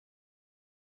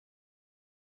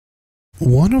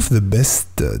One of the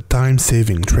best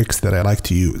time-saving tricks that I like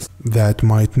to use, that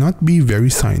might not be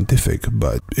very scientific,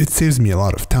 but it saves me a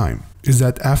lot of time, is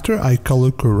that after I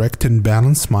color correct and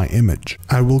balance my image,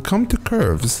 I will come to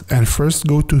curves and first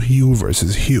go to hue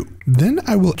versus hue. Then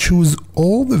I will choose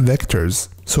all the vectors,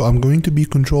 so I'm going to be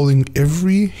controlling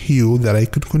every hue that I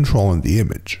could control in the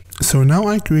image. So now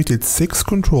I created 6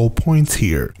 control points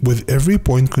here, with every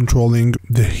point controlling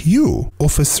the hue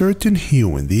of a certain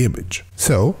hue in the image.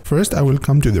 So first I will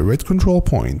come to the red control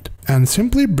point and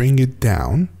simply bring it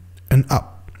down and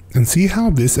up, and see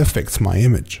how this affects my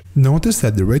image. Notice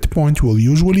that the red point will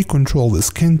usually control the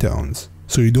skin tones,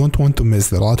 so you don't want to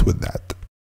mess a lot with that.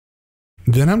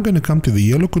 Then I'm going to come to the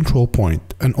yellow control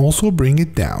point and also bring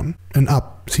it down and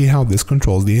up, see how this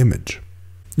controls the image.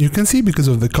 You can see because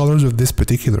of the colors of this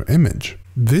particular image,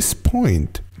 this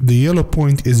point, the yellow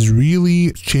point, is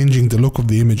really changing the look of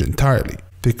the image entirely.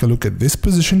 Take a look at this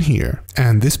position here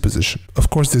and this position. Of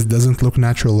course, this doesn't look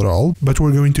natural at all, but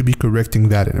we're going to be correcting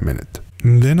that in a minute.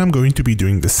 And then I'm going to be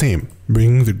doing the same,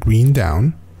 bringing the green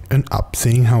down and up,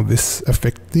 seeing how this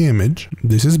affects the image.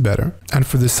 This is better. And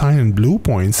for the cyan blue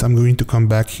points, I'm going to come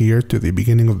back here to the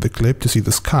beginning of the clip to see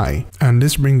the sky. And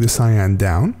let's bring the cyan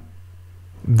down,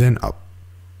 then up.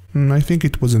 I think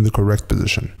it was in the correct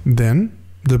position. Then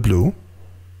the blue.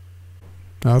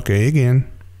 Okay,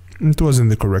 again, it was in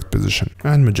the correct position.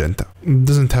 And magenta. It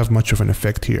doesn't have much of an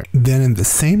effect here. Then in the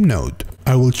same node,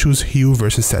 I will choose hue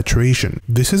versus saturation.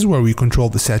 This is where we control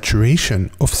the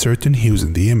saturation of certain hues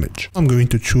in the image. I'm going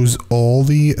to choose all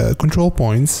the control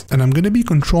points, and I'm going to be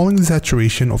controlling the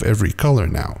saturation of every color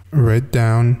now. Red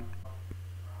down.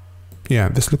 Yeah,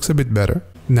 this looks a bit better.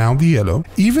 Now the yellow,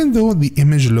 even though the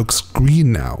image looks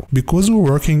green now, because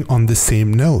we're working on the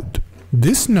same node,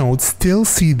 this node still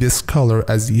sees this color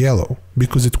as yellow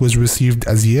because it was received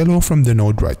as yellow from the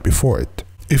node right before it.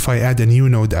 If I add a new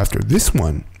node after this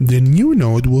one, the new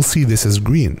node will see this as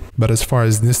green, but as far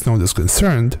as this node is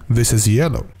concerned, this is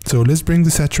yellow. So let's bring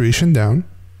the saturation down.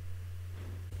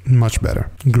 Much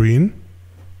better. Green.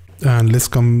 And let's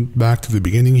come back to the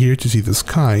beginning here to see the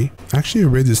sky. Actually,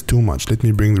 red is too much. Let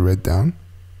me bring the red down.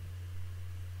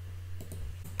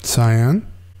 Cyan,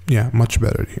 yeah, much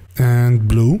better here. And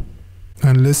blue,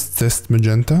 and let's test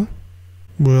magenta.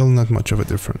 Well, not much of a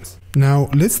difference. Now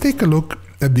let's take a look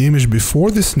at the image before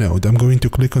this node. I'm going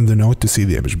to click on the node to see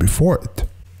the image before it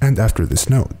and after this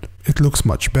node. It looks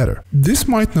much better. This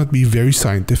might not be very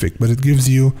scientific, but it gives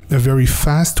you a very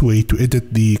fast way to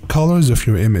edit the colors of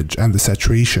your image and the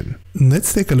saturation.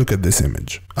 Let's take a look at this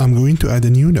image. I'm going to add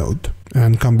a new node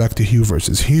and come back to hue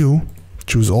versus hue,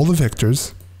 choose all the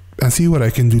vectors, and see what I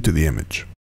can do to the image.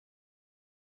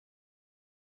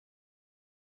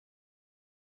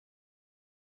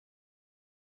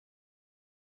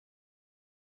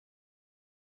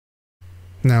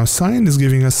 Now cyan is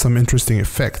giving us some interesting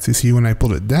effects. You see when I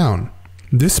pull it down,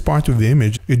 this part of the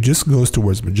image, it just goes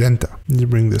towards magenta. Let me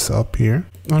bring this up here.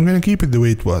 I'm going to keep it the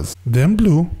way it was. Then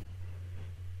blue.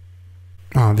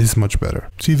 Ah, this is much better.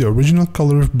 See, the original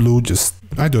color of blue just,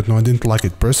 I don't know, I didn't like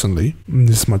it personally.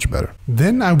 This is much better.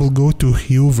 Then I will go to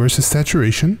hue versus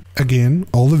saturation. Again,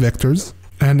 all the vectors,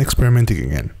 and experimenting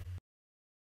again.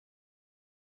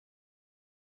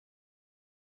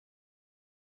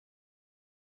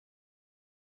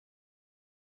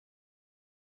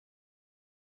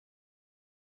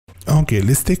 Okay,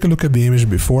 let's take a look at the image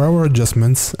before our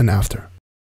adjustments and after.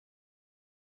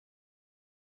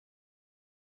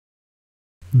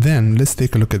 Then let's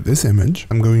take a look at this image.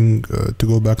 I'm going to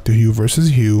go back to hue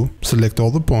versus hue, select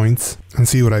all the points and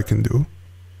see what I can do.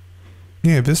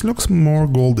 Yeah, this looks more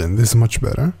golden. This is much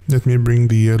better. Let me bring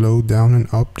the yellow down and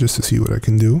up just to see what I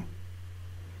can do.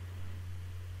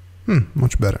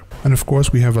 Much better. And of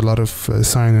course we have a lot of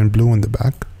cyan and blue in the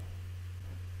back.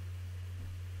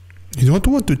 You don't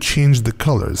want to change the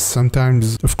colors.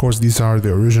 Sometimes, of course, these are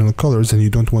the original colors and you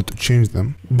don't want to change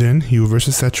them. Then hue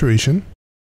versus saturation.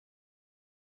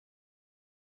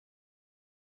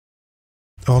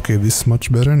 Okay, this is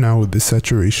much better now with this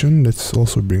saturation. Let's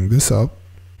also bring this up.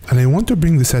 And I want to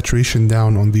bring the saturation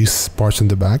down on these parts in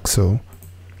the back, so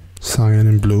cyan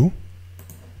and blue.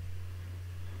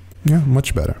 Yeah,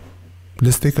 much better.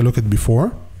 Let's take a look at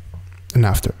before and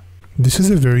after. This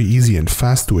is a very easy and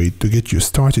fast way to get you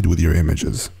started with your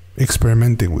images,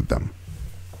 experimenting with them.